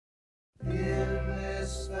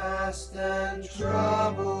this vast and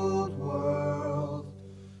troubled world,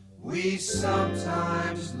 we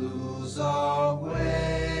sometimes lose our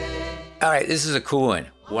way. All right, this is a cool one.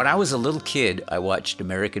 When I was a little kid, I watched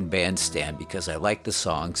American Bandstand because I liked the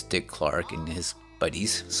songs Dick Clark and his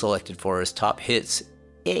buddies selected for his top hits.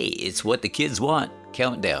 Hey, it's what the kids want,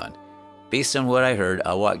 countdown. Based on what I heard,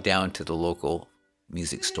 I walked down to the local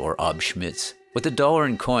music store, Ob Schmitz, with $1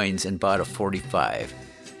 in coins and bought a 45.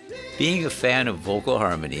 Being a fan of vocal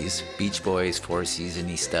harmonies, Beach Boys, Four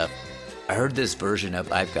Seasons-y stuff, I heard this version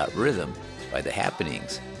of I've Got Rhythm by The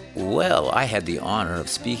Happenings. Well, I had the honor of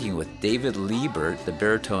speaking with David Liebert, the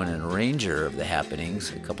baritone and arranger of The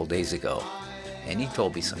Happenings, a couple days ago, and he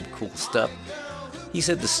told me some cool stuff. He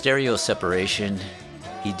said the stereo separation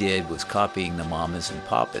he did was copying the Mamas and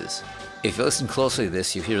Papas. If you listen closely to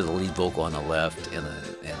this, you hear the lead vocal on the left and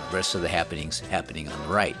the rest of the happenings happening on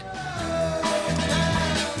the right.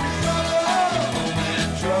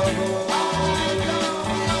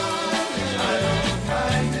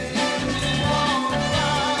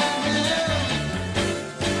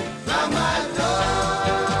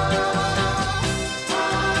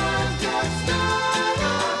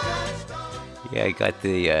 Yeah, I got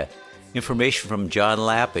the information from John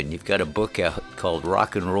Lappin. You've got a book out called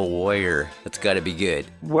Rock and Roll Warrior. That's got to be good.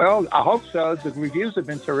 Well, I hope so. The reviews have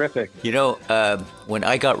been terrific. You know, when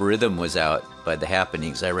I Got Rhythm was out by The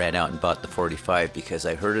Happenings, I ran out and bought the 45 because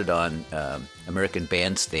I heard it on American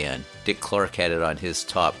Bandstand. Dick Clark had it on his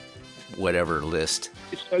top whatever list.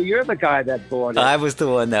 So you're the guy that bought it. I was the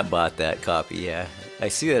one that bought that copy, yeah. I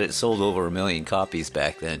see that it sold over 1 million copies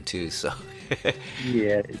back then, too, so...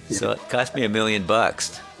 Yeah. So it cost me $1 million.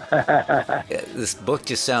 This book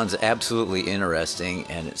just sounds absolutely interesting,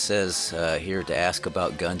 and it says here to ask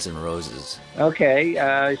about Guns N' Roses.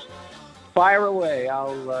 Okay, fire away.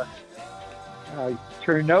 I'll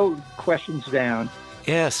turn no questions down.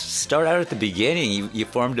 Yes, start out at the beginning. You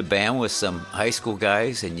formed a band with some high school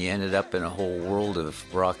guys, and you ended up in a whole world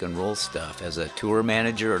of rock and roll stuff as a tour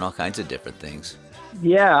manager and all kinds of different things.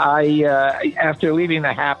 Yeah, I after leaving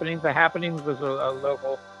The Happenings was a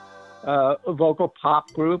local vocal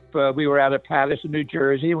pop group. We were out of Paterson, New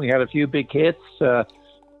Jersey. We had a few big hits.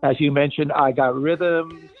 As you mentioned, I Got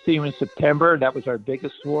Rhythm, See You in September. That was our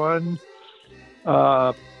biggest one.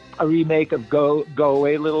 A remake of Go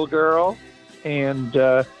Away Little Girl, and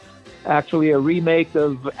actually a remake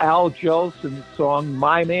of Al Jolson's song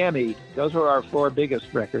My Mammy. Those were our 4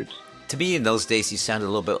 biggest records. To me, in those days, you sounded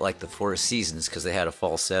a little bit like the Four Seasons because they had a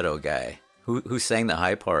falsetto guy. Who sang the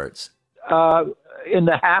high parts? In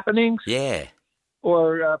The Happenings? Yeah.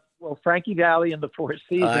 Or, Frankie Valli in the Four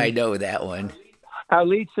Seasons. I know that one. Our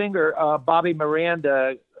lead singer, Bobby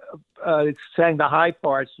Miranda, sang the high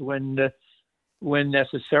parts when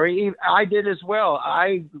necessary. I did as well.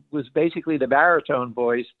 I was basically the baritone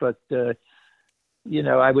voice, but,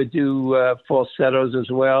 I would do falsettos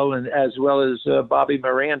as well as Bobby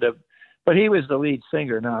Miranda. But he was the lead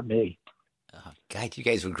singer, not me. Oh, God, you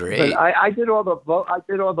guys were great. But I did all the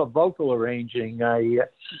vocal arranging. I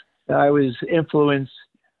was influenced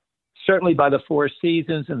certainly by the Four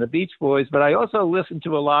Seasons and the Beach Boys, but I also listened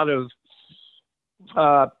to a lot of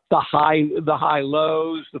the High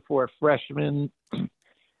Lows, the Four Freshmen,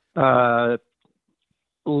 Lambert,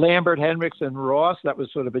 Hendricks, and Ross. That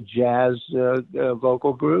was sort of a jazz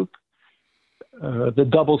vocal group. The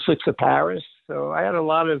Double Six of Paris. So I had a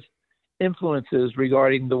lot of influences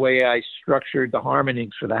regarding the way I structured the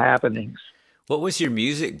harmonies for The Happenings. What was your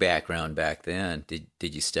music background back then?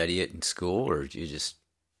 Did you study it in school, or did you just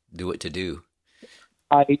do it to do?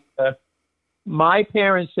 My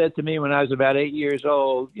parents said to me when I was about 8 years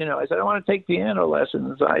old, I said, I want to take piano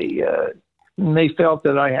lessons. And they felt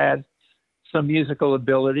that I had some musical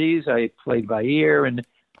abilities. I played by ear, and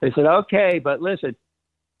they said, okay, but listen,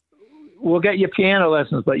 we'll get you piano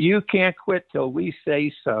lessons, but you can't quit till we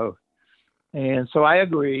say so. And so I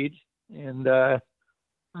agreed, and I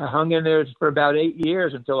hung in there for about 8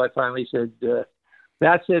 years until I finally said,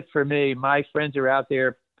 that's it for me. My friends are out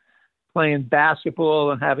there playing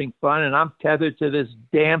basketball and having fun, and I'm tethered to this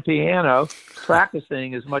damn piano,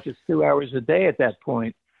 practicing as much as 2 hours a day at that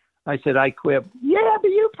point. I said, I quit. Yeah, but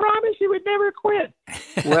you promised you would never quit.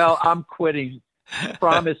 Well, I'm quitting,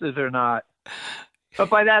 promises or not. But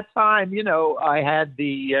by that time, I had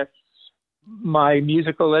my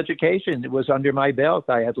musical education was under my belt.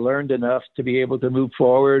 I had learned enough to be able to move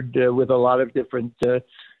forward with a lot of different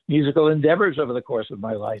musical endeavors over the course of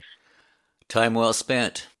my life. Time well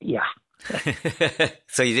spent. Yeah.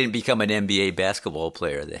 So you didn't become an NBA basketball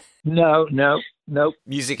player then? No. Nope.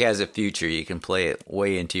 Music has a future. You can play it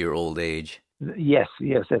way into your old age. Yes,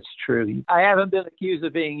 yes, that's true. I haven't been accused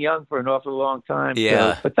of being young for an awful long time.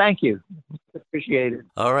 Yeah. So, but thank you. Appreciate it.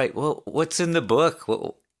 All right. Well, what's in the book?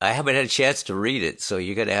 Well, I haven't had a chance to read it, so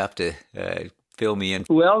you're going to have to fill me in.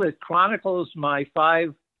 Well, it chronicles my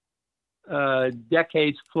 5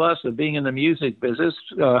 decades plus of being in the music business.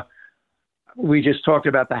 We just talked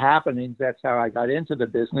about the happenings. That's how I got into the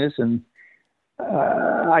business. And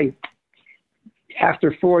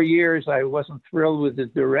after 4 years, I wasn't thrilled with the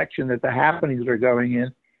direction that the happenings were going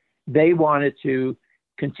in. They wanted to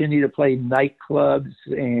continue to play nightclubs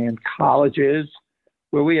and colleges,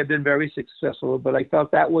 where we had been very successful, but I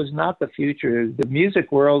felt that was not the future. The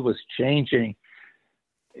music world was changing.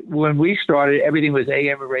 When we started, everything was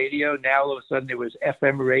AM radio. Now, all of a sudden, it was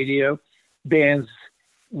FM radio. Bands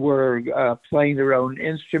were playing their own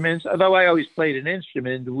instruments. Although I always played an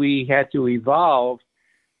instrument, we had to evolve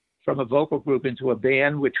from a vocal group into a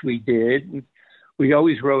band, which we did. We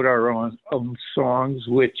always wrote our own songs,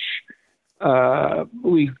 which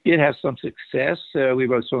we did have some success. We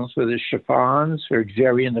wrote songs for the Chiffons, for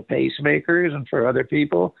Jerry and the Pacemakers, and for other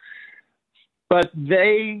people. But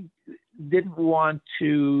they didn't want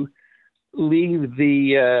to leave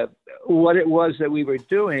the what it was that we were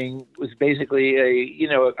doing was basically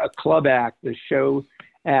a club act, a show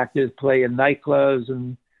act, to play in nightclubs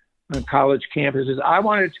and on college campuses. I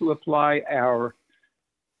wanted to apply our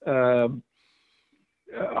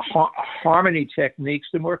harmony techniques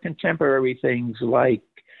to more contemporary things, like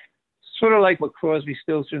sort of like what Crosby,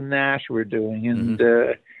 Stills and Nash were doing, and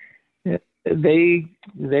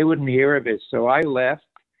they wouldn't hear of it. So I left,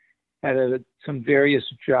 had some various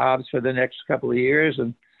jobs for the next couple of years,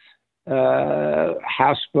 and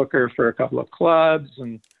house booker for a couple of clubs,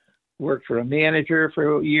 and worked for a manager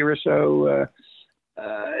for a year or so.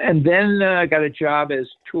 And then got a job as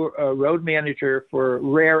road manager for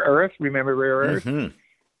Rare Earth. Remember Rare Earth? Mm-hmm.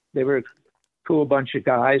 They were a cool bunch of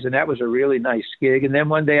guys, and that was a really nice gig. And then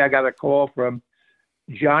one day I got a call from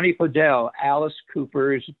Johnny Podell, Alice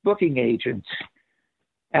Cooper's booking agent.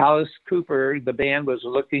 Alice Cooper, the band, was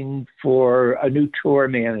looking for a new tour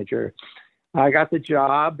manager. I got the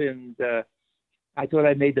job, and I thought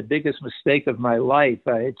I made the biggest mistake of my life.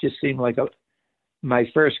 It just seemed like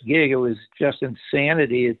my first gig. It was just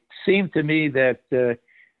insanity. It seemed to me that there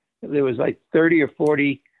was like 30 or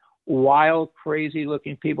 40 wild,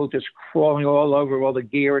 crazy-looking people just crawling all over all the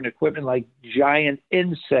gear and equipment like giant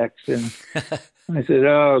insects. And I said,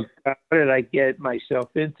 oh, God, what did I get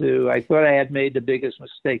myself into? I thought I had made the biggest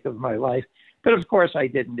mistake of my life. But, of course, I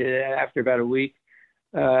didn't. After about a week,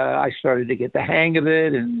 I started to get the hang of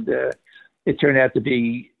it, and it turned out to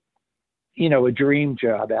be, a dream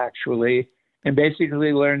job, actually, and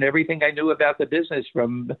basically learned everything I knew about the business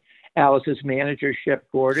from Alice's manager, Shep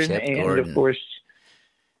Gordon, of course,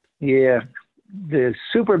 the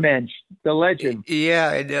Superman, the legend. Yeah,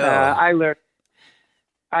 I know.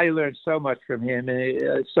 I learned so much from him,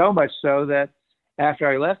 so much so that after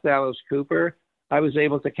I left Alice Cooper, I was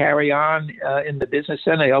able to carry on in the business.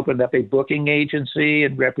 And I opened up a booking agency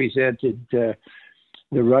and represented the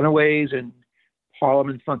Runaways and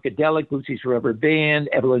Parliament Funkadelic, Bootsy's Rubber Band,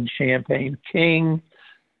 Evelyn Champagne King,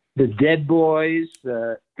 the Dead Boys.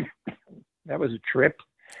 That was a trip.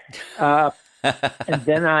 And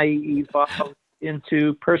then I evolved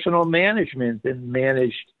into personal management and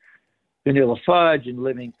managed Vanilla Fudge and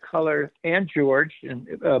Living Color and George and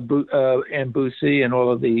Bootsy and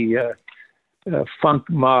all of the funk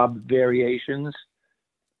mob variations.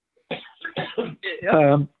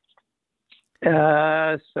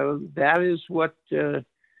 So that is what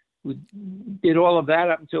we did all of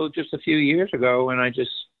that up until just a few years ago, and I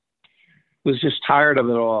was tired of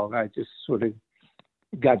it all. I just sort of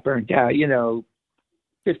got burnt out.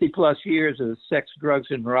 50 plus years of sex,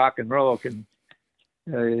 drugs, and rock and roll can,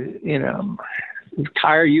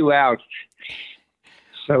 tire you out.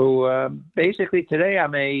 So basically today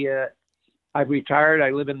I've retired. I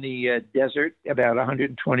live in the desert about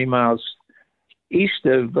 120 miles east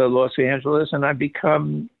of Los Angeles, and I've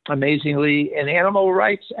become amazingly an animal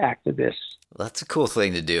rights activist. Well, that's a cool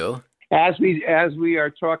thing to do. As we are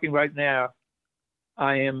talking right now,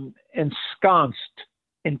 I am ensconced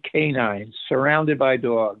in canines, surrounded by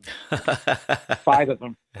dogs, 5 of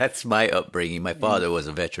them. That's my upbringing. My father was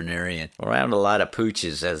a veterinarian. Around a lot of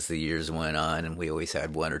pooches as the years went on, and we always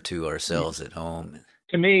had 1 or 2 ourselves at home.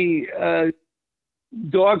 To me,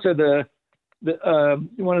 dogs are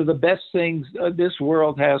one of the best things this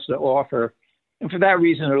world has to offer. And for that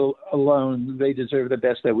reason alone, they deserve the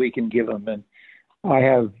best that we can give them. And I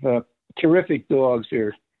have terrific dogs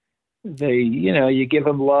here. They, you give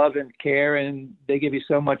them love and care, and they give you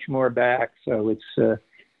so much more back. So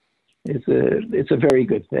it's a very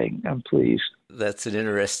good thing. I'm pleased. That's an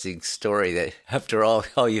interesting story that after all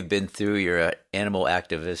you've been through, you're an animal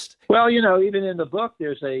activist. Well, even in the book,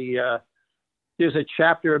 there's a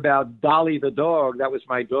chapter about Dolly the dog. That was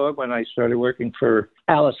my dog when I started working for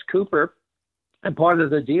Alice Cooper. And part of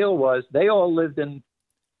the deal was they all lived in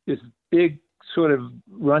this big sort of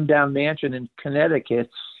rundown mansion in Connecticut,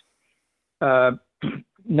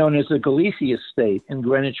 known as the Galeese Estate in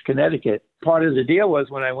Greenwich, Connecticut. Part of the deal was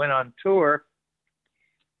when I went on tour,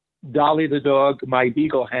 Dolly the dog, my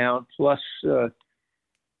beagle hound, plus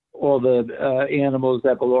all the animals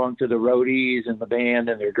that belonged to the roadies and the band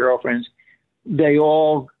and their girlfriends, they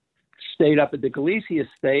all stayed up at the Galeese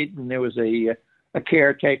Estate, and there was a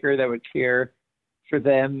caretaker that would care for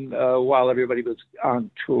them while everybody was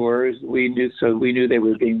on tours. We knew they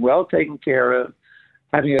were being well taken care of,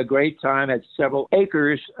 having a great time. Had several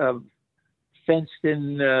acres of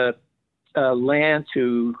fenced-in land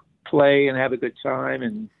to play and have a good time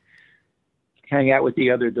and hang out with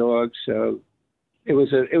the other dogs. So it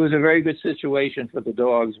was a very good situation for the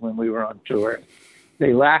dogs when we were on tour.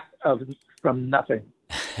 They lacked from nothing.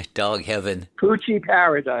 Dog heaven. Poochie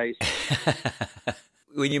paradise.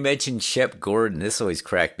 When you mentioned Shep Gordon, this always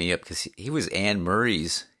cracked me up because he was Anne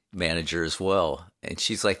Murray's manager as well. And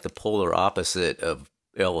she's like the polar opposite of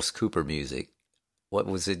Alice Cooper music. What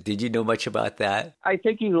was it? Did you know much about that? I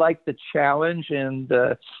think he liked the challenge, and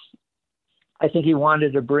I think he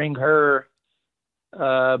wanted to bring her,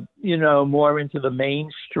 more into the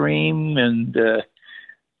mainstream. And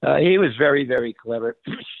he was very, very clever.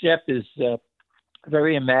 Shep is a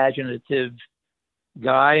very imaginative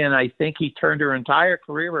guy, and I think he turned her entire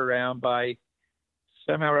career around by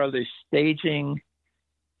somehow or other staging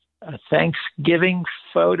a Thanksgiving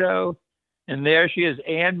photo. And there she is,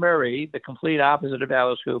 Anne Murray, the complete opposite of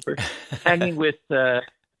Alice Cooper, hanging with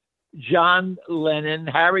John Lennon,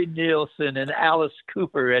 Harry Nilsson, and Alice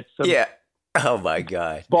Cooper at some oh my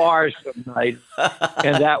God, bars some night.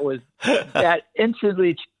 And that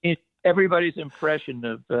instantly changed everybody's impression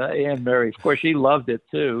of Anne Murray. Of course, she loved it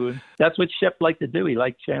too. And that's what Shep liked to do. He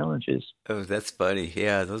liked challenges. Oh, that's funny.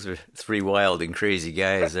 Yeah, those are three wild and crazy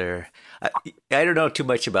guys there. I don't know too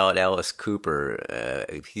much about Alice Cooper.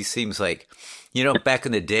 He seems like, back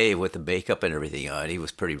in the day with the makeup and everything on, he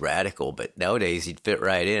was pretty radical. But nowadays, he'd fit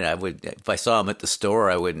right in. If I saw him at the store,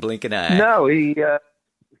 I wouldn't blink an eye. No, he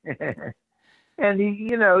and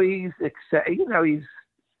he's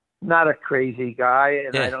not a crazy guy,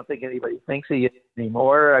 and I don't think anybody thinks he is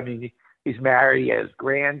anymore. I mean, he's married, he has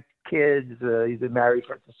grandkids. He's been married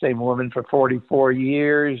to the same woman for 44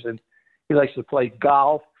 years, and he likes to play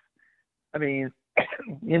golf. I mean,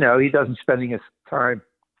 he doesn't spend his time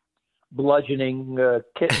bludgeoning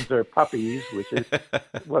kittens or puppies, which is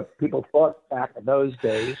what people thought back in those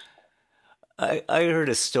days. I heard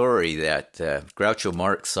a story that Groucho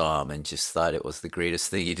Marx saw him and just thought it was the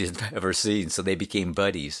greatest thing he'd ever seen, so they became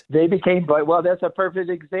buddies. Well, that's a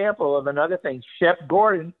perfect example of another thing. Shep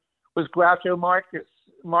Gordon was Groucho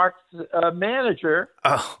Marx's manager.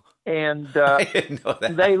 Oh, and I didn't know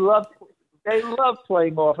that. They loved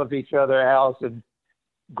playing off of each other, Alice and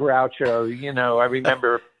Groucho. I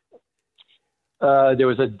remember there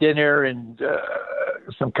was a dinner and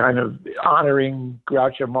some kind of honoring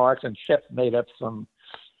Groucho Marx, and Shep made up some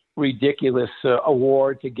ridiculous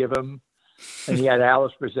award to give him, and he had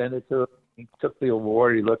Alice present it to him. He took the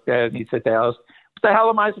award, he looked at it, and he said to Alice, "What the hell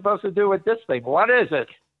am I supposed to do with this thing? What is it?"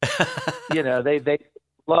 They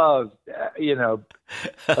loved,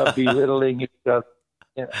 belittling each other.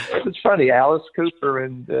 It was funny, Alice Cooper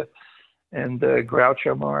and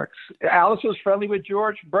Groucho Marx. Alice was friendly with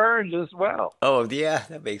George Burns as well. Oh, yeah,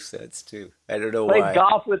 that makes sense, too. I don't know Played why.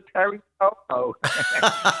 golf with Terry Como.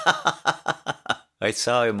 I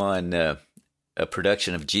saw him on a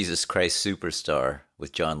production of Jesus Christ Superstar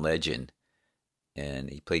with John Legend, and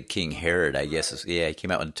he played King Herod, I guess. He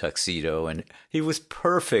came out in a tuxedo, and he was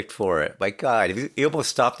perfect for it. My God, he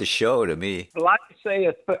almost stopped the show to me. I'd like to say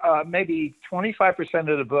maybe 25%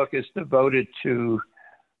 of the book is devoted to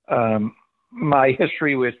my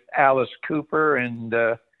history with Alice Cooper, and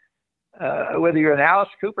whether you're an Alice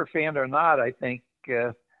Cooper fan or not, I think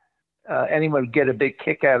anyone would get a big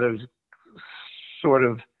kick out of sort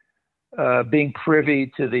of being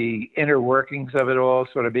privy to the inner workings of it all,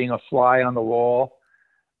 sort of being a fly on the wall,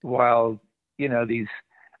 while these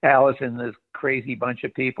Alice and this crazy bunch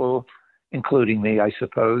of people, including me, I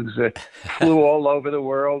suppose, flew all over the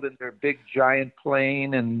world in their big giant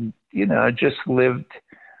plane, and just lived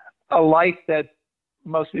a life that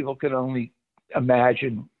most people could only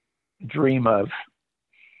imagine, dream of.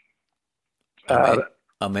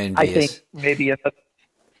 I'm envious. I think maybe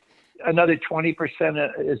another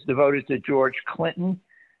 20% is devoted to George Clinton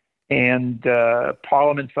and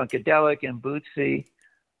Parliament Funkadelic and Bootsy.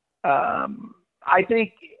 I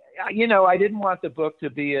think, I didn't want the book to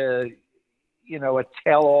be a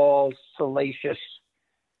tell-all, salacious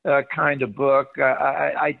kind of book.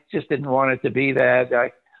 I just didn't want it to be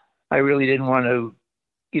that. I really didn't want to,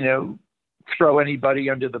 throw anybody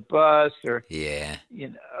under the bus or, Yeah.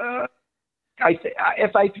 If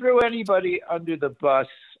I threw anybody under the bus,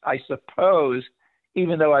 I suppose,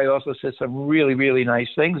 even though I also said some really, really nice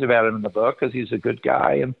things about him in the book, because he's a good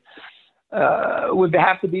guy, and would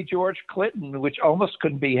have to be George Clinton, which almost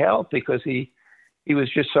couldn't be helped because he was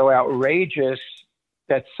just so outrageous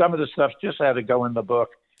that some of the stuff just had to go in the book,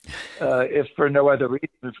 if for no other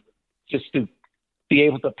reason, just to be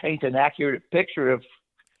able to paint an accurate picture of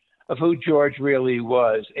who George really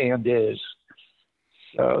was and is.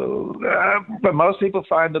 So, but most people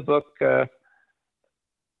find the book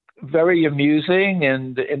very amusing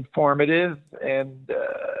and informative, and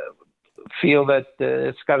feel that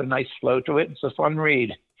it's got a nice flow to it. It's a fun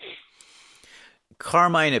read.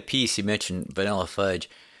 Carmine Appice, you mentioned Vanilla Fudge.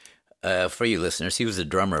 For you listeners, he was the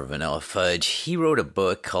drummer of Vanilla Fudge. He wrote a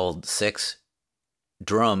book called Sex,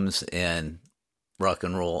 Drums, and Rock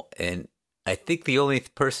and Roll, and I think the only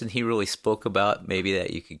person he really spoke about, maybe that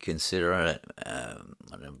you could consider on a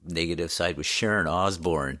negative side, was Sharon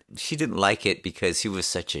Osbourne. She didn't like it because he was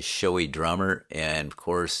such a showy drummer, and of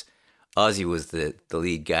course, Ozzy was the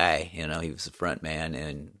lead guy. He was the front man,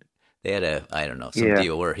 and they had some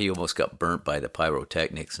deal where he almost got burnt by the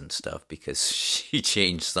pyrotechnics and stuff because she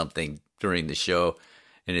changed something during the show,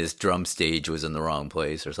 and his drum stage was in the wrong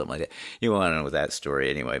place or something like that. You want to know that story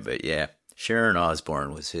anyway, but yeah, Sharon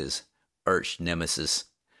Osbourne was his arch nemesis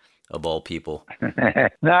of all people.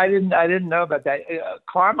 No, I didn't know about that.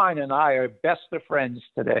 Carmine and I are best of friends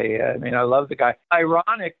today. I mean, I love the guy.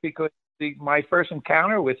 Ironic because my first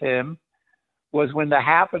encounter with him was when the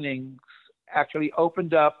Happenings actually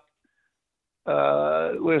opened up.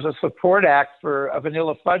 Was a support act for a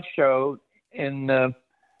Vanilla Fudge show in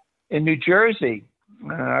New Jersey.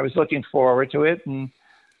 I was looking forward to it, and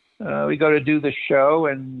we go to do the show,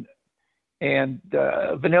 and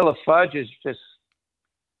Vanilla Fudge is just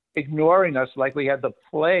ignoring us like we had the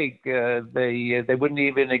plague. They wouldn't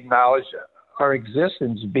even acknowledge our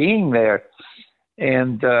existence being there.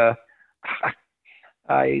 And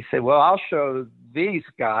I said, well, I'll show these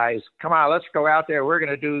guys. Come on, let's go out there. We're going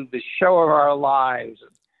to do the show of our lives.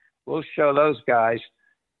 We'll show those guys.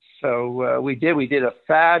 So we did. We did a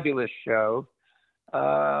fabulous show.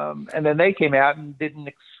 And then they came out and did an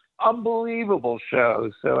unbelievable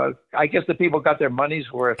show. So I guess the people got their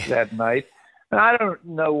money's worth that night. And I don't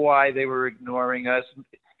know why they were ignoring us.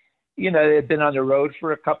 They had been on the road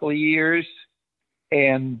for a couple of years,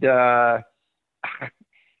 and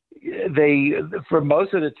they, for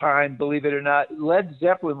most of the time, believe it or not, Led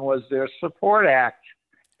Zeppelin was their support act.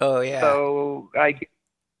 Oh yeah. So I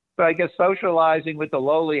guess socializing with the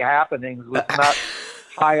lowly Happenings was not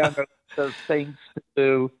high on the things to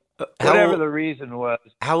do. Whatever the reason was.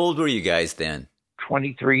 How old were you guys then?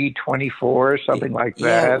 23, 24, something like that.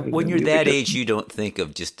 Yeah, when you're that age, you don't think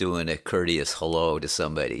of just doing a courteous hello to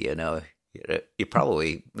somebody, You're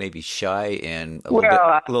probably maybe shy and a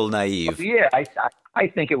little naive. Yeah, I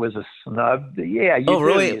think it was a snub. Yeah, you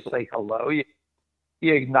really? You say hello.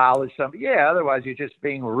 You acknowledge something. Yeah, otherwise you're just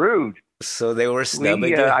being rude. So they were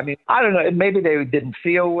snubbing you? I mean, I don't know. Maybe they didn't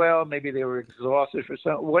feel well. Maybe they were exhausted for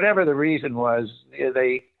something. Whatever the reason was,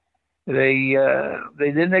 they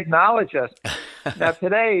didn't acknowledge us. Now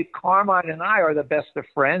today, Carmine and I are the best of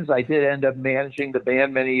friends. I did end up managing the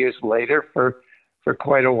band many years later for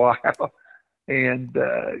quite a while. And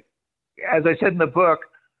as I said in the book,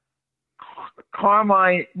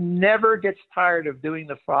 Carmine never gets tired of doing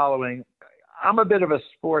the following. I'm a bit of a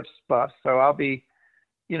sports buff, so I'll be,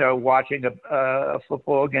 watching a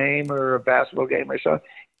football game or a basketball game or so.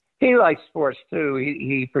 He likes sports too.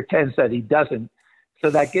 He pretends that he doesn't. So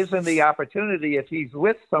that gives him the opportunity, if he's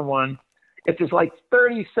with someone, if there's like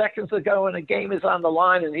 30 seconds to go and a game is on the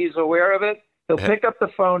line and he's aware of it, he'll pick up the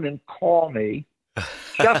phone and call me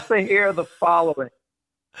just to hear the following.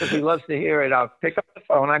 Because he loves to hear it. I'll pick up the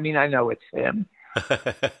phone. I mean, I know it's him.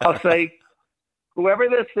 I'll say, whoever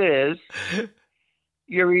this is,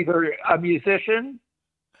 you're either a musician,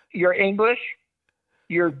 you're English,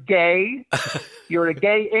 you're gay, you're a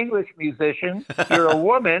gay English musician, you're a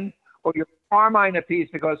woman, or you're Carmine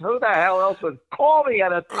Appice, because who the hell else would call me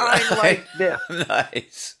at a time like this?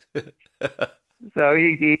 Nice. So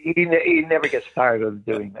he never gets tired of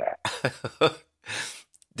doing that.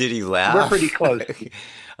 Did he laugh? We're pretty close.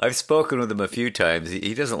 I've spoken with him a few times.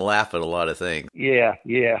 He doesn't laugh at a lot of things. Yeah.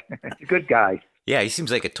 good guy. Yeah, he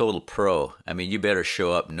seems like a total pro. I mean, you better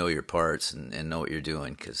show up, know your parts, and know what you're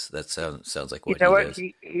doing, because that sounds like You what know he what? does.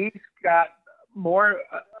 He's got more,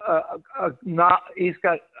 he's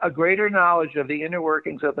got a greater knowledge of the inner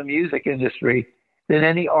workings of the music industry than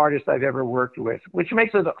any artist I've ever worked with, which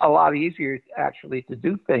makes it a lot easier actually to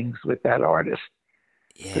do things with that artist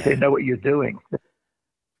because they Yeah. know what you're doing.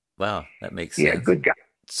 Wow, that makes Yeah, sense. good guy.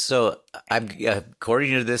 So, I'm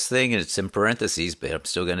according to this thing, and it's in parentheses, but I'm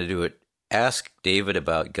still going to do it. Ask David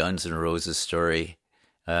about Guns N' Roses' story,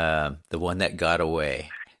 the one that got away.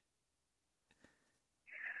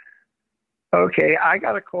 Okay, I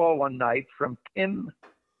got a call one night from Kim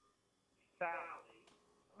Sally.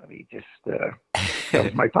 Let me just, that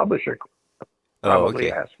was my publisher Oh, probably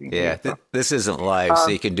okay. asking Yeah, me. this isn't live, so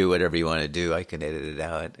Um, you can do whatever you want to do. I can edit it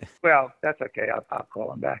out. well, that's okay. I'll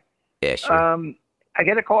call him back. Yeah, sure. I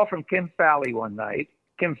get a call from Kim Fowley one night.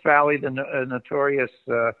 Kim Fowley, the notorious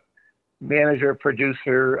manager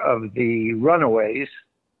producer of the Runaways,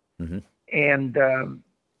 Hmm. and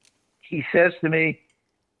he says to me,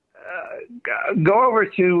 "Go over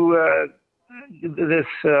to this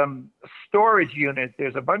storage unit.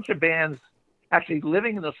 There's a bunch of bands actually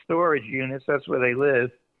living in the storage units. That's where they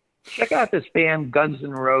live. Check out this band, Guns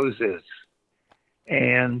N' Roses."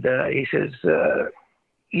 And he says,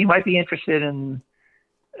 "You might be interested in,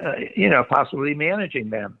 possibly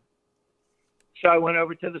managing them." So I went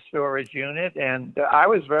over to the storage unit, and I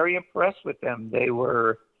was very impressed with them. They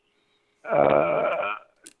were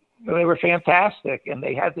fantastic, and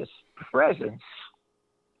they had this presence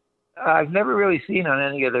I've never really seen on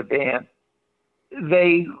any other band.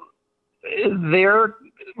 Their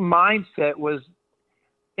mindset was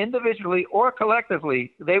individually or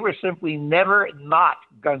collectively, they were simply never not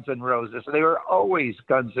Guns N' Roses. They were always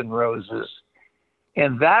Guns N' Roses,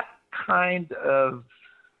 and that kind of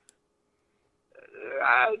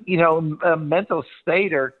a mental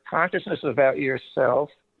state or consciousness about yourself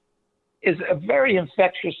is a very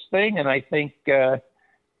infectious thing, and I think it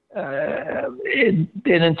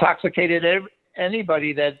intoxicated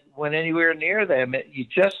anybody that went anywhere near them. You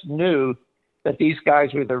just knew that these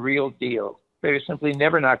guys were the real deal. They were simply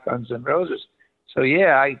never not Guns N' Roses. So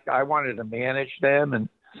yeah, I wanted to manage them, and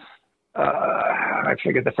I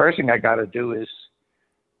figured the first thing I got to do is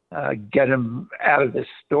get them out of this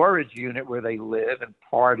storage unit where they live and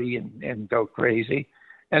party and go crazy.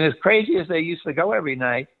 And as crazy as they used to go every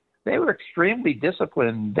night, they were extremely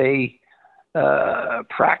disciplined. They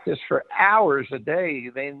practiced for hours a day.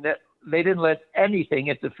 They didn't let anything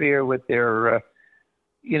interfere with their,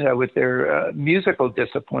 musical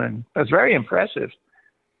discipline. It was very impressive.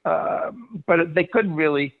 But they couldn't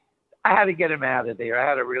really. I had to get them out of there. I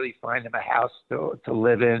had to really find them a house to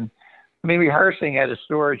live in. I mean, rehearsing at a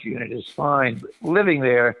storage unit is fine, but living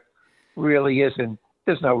there really isn't.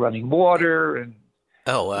 There's no running water and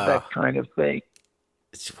Oh, wow. that kind of thing.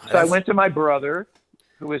 So I went to my brother,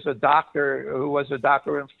 who was a doctor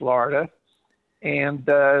in Florida, and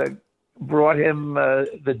brought him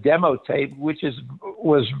the demo tape, which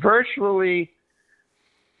was virtually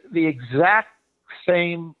the exact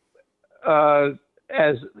same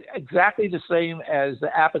exactly the same as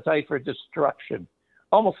the Appetite for Destruction,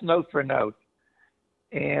 almost note for note.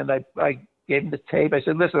 And I gave him the tape. I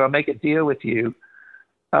said, "Listen, I'll make a deal with you.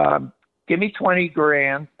 Give me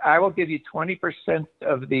 $20,000. I will give you 20%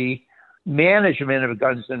 of the management of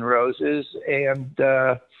Guns N' Roses, and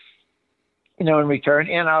in return,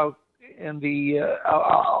 and I'll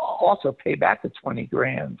also pay back the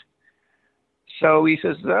 $20,000." So he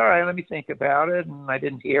says, "All right, let me think about it." And I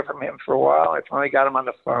didn't hear from him for a while. I finally got him on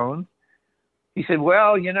the phone. He said,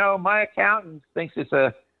 "Well, my accountant thinks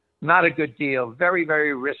it's not a good deal, very,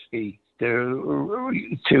 very risky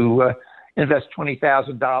to invest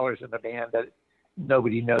 $20,000 in a band that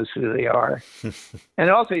nobody knows who they are." And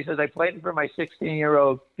also, he says, "I played it for my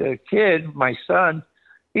 16-year-old kid, my son."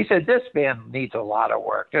 He said, "This band needs a lot of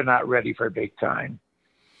work. They're not ready for big time."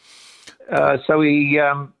 So he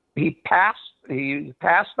passed. He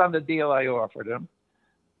passed on the deal I offered him.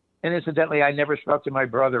 And incidentally, I never spoke to my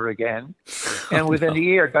brother again. And within a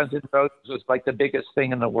year, Guns N' Roses was like the biggest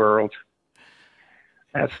thing in the world.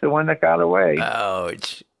 That's the one that got away.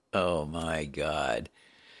 Ouch. Oh, my God.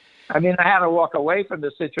 I mean, I had to walk away from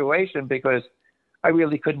the situation because I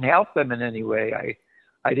really couldn't help them in any way.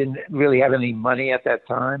 I didn't really have any money at that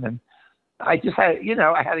time. And I just had,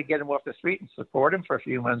 I had to get him off the street and support him for a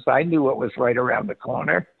few months. I knew what was right around the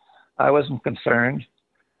corner. I wasn't concerned.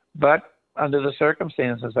 But under the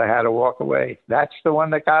circumstances, I had to walk away. That's the one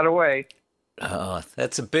that got away. Oh,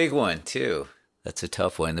 that's a big one, too. That's a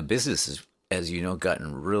tough one. The business has, as you know,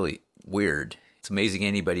 gotten really weird. It's amazing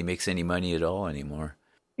anybody makes any money at all anymore.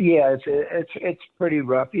 Yeah, it's pretty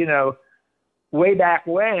rough. You know, way back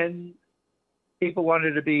when people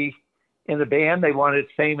wanted to be in the band, they wanted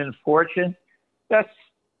fame and fortune. That's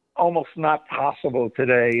almost not possible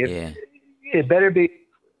today. It better be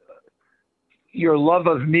your love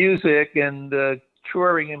of music and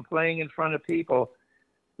touring and playing in front of people.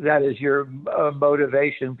 That is your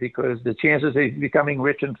motivation, because the chances of becoming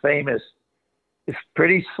rich and famous is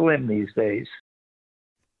pretty slim these days.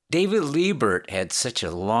 David Liebert had such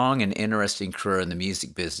a long and interesting career in the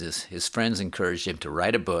music business, his friends encouraged him to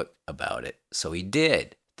write a book about it, so he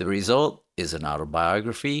did. The result is an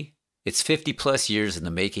autobiography. It's 50-plus years in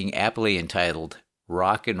the making, aptly entitled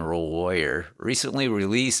Rock and Roll Warrior. Recently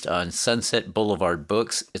released on Sunset Boulevard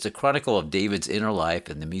Books, it's a chronicle of David's inner life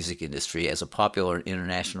in the music industry as a popular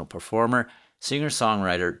international performer,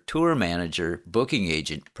 singer-songwriter, tour manager, booking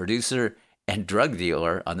agent, producer, and drug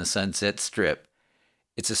dealer on the Sunset Strip.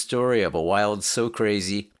 It's a story of a wild, so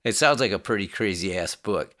crazy. It sounds like a pretty crazy-ass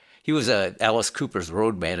book. He was Alice Cooper's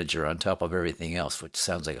road manager on top of everything else, which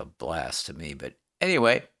sounds like a blast to me. But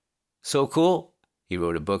anyway, so cool, he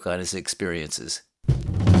wrote a book on his experiences.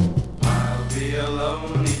 I'll be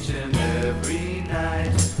alone each and every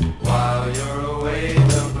night. While you're away,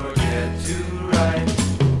 don't forget to write.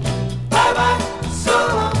 Bye-bye, so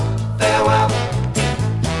long, farewell.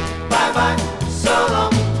 Bye-bye, so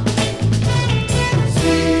long.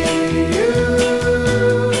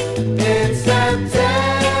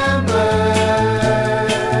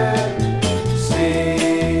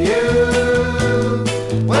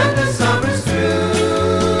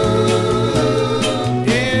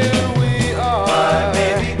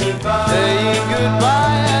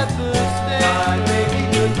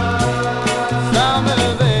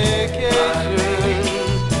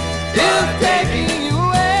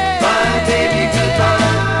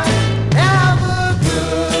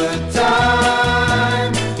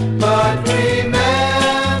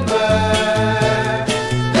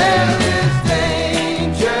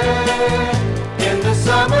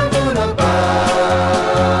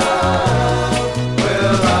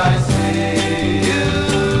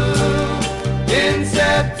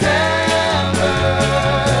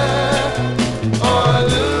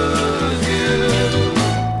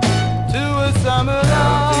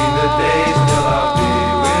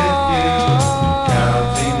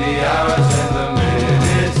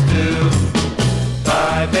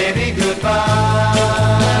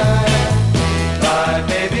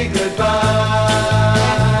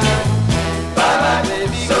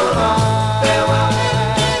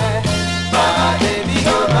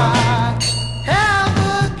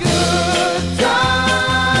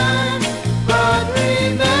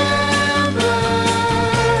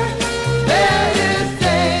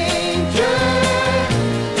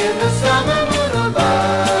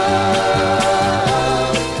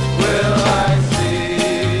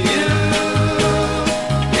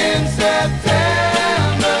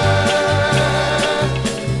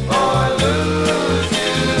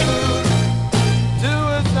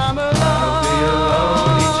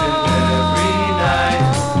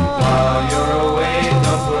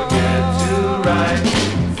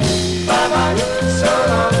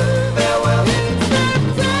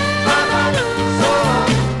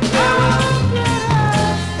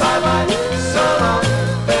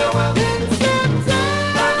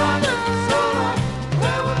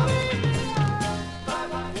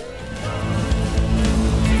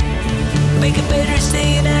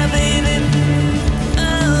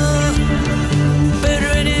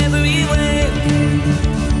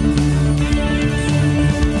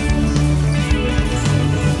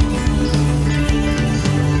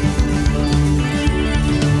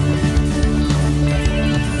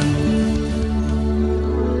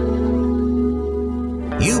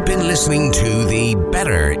 Listening to the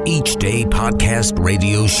Better Each Day podcast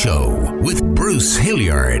radio show with Bruce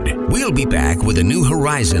Hilliard. We'll be back with a new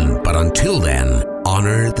horizon, but until then,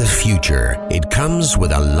 honor the future. It comes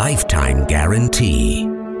with a lifetime guarantee.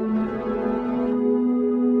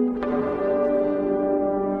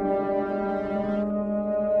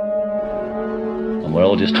 And we're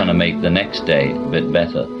all just trying to make the next day a bit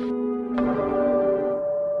better.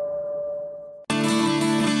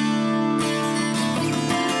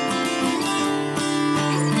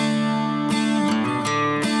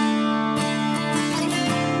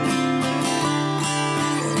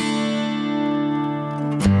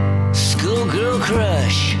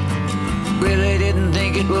 Crush. Really didn't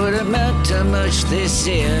think it would amount to much, they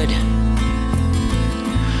said.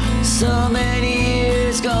 So many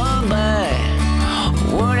years gone by,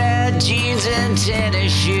 worn out jeans and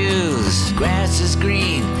tennis shoes. Grass is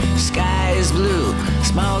green, sky is blue,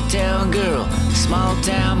 small town girl, small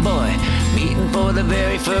town boy meeting for the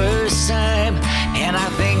very first time. And I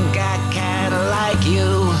think I kinda like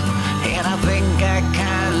you, and I think I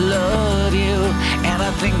kinda love you, and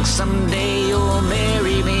I think someday you'll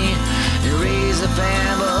marry me and raise a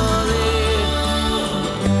family.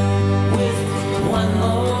 With one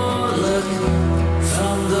more look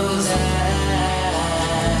from those eyes,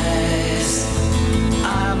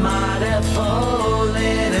 I might have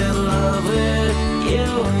fallen in love with you.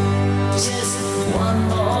 Just one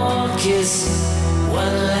more kiss,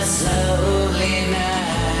 one less lonely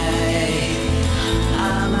night,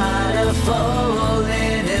 I might have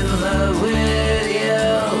fallen in love with you.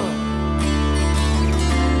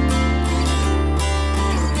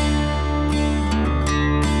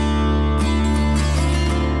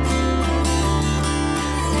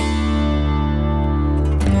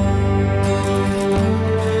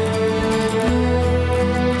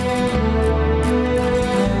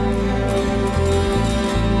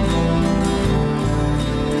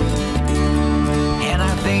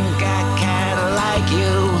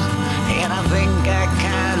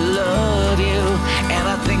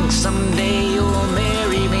 Someday you'll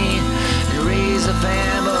marry me and raise a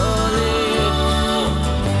family.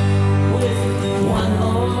 With one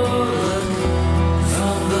more look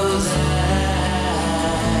from those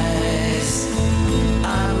eyes,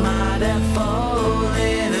 I might have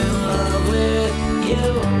fallen in love with you.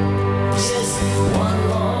 Just one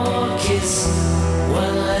more kiss,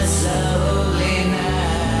 one less lonely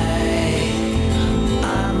night,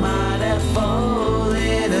 I might have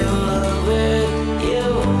fallen in love with you.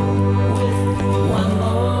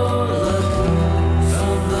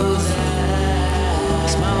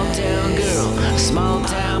 Small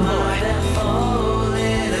town boy,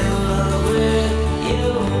 falling in love with you.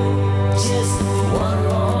 Just one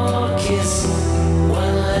more kiss,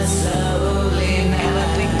 one less lonely night. And I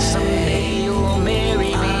think someday you'll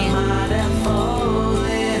marry me. I might have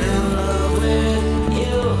fallen in love with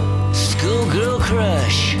you. Schoolgirl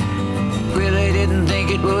crush, really didn't think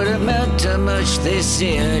it would amount to much, they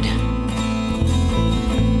said.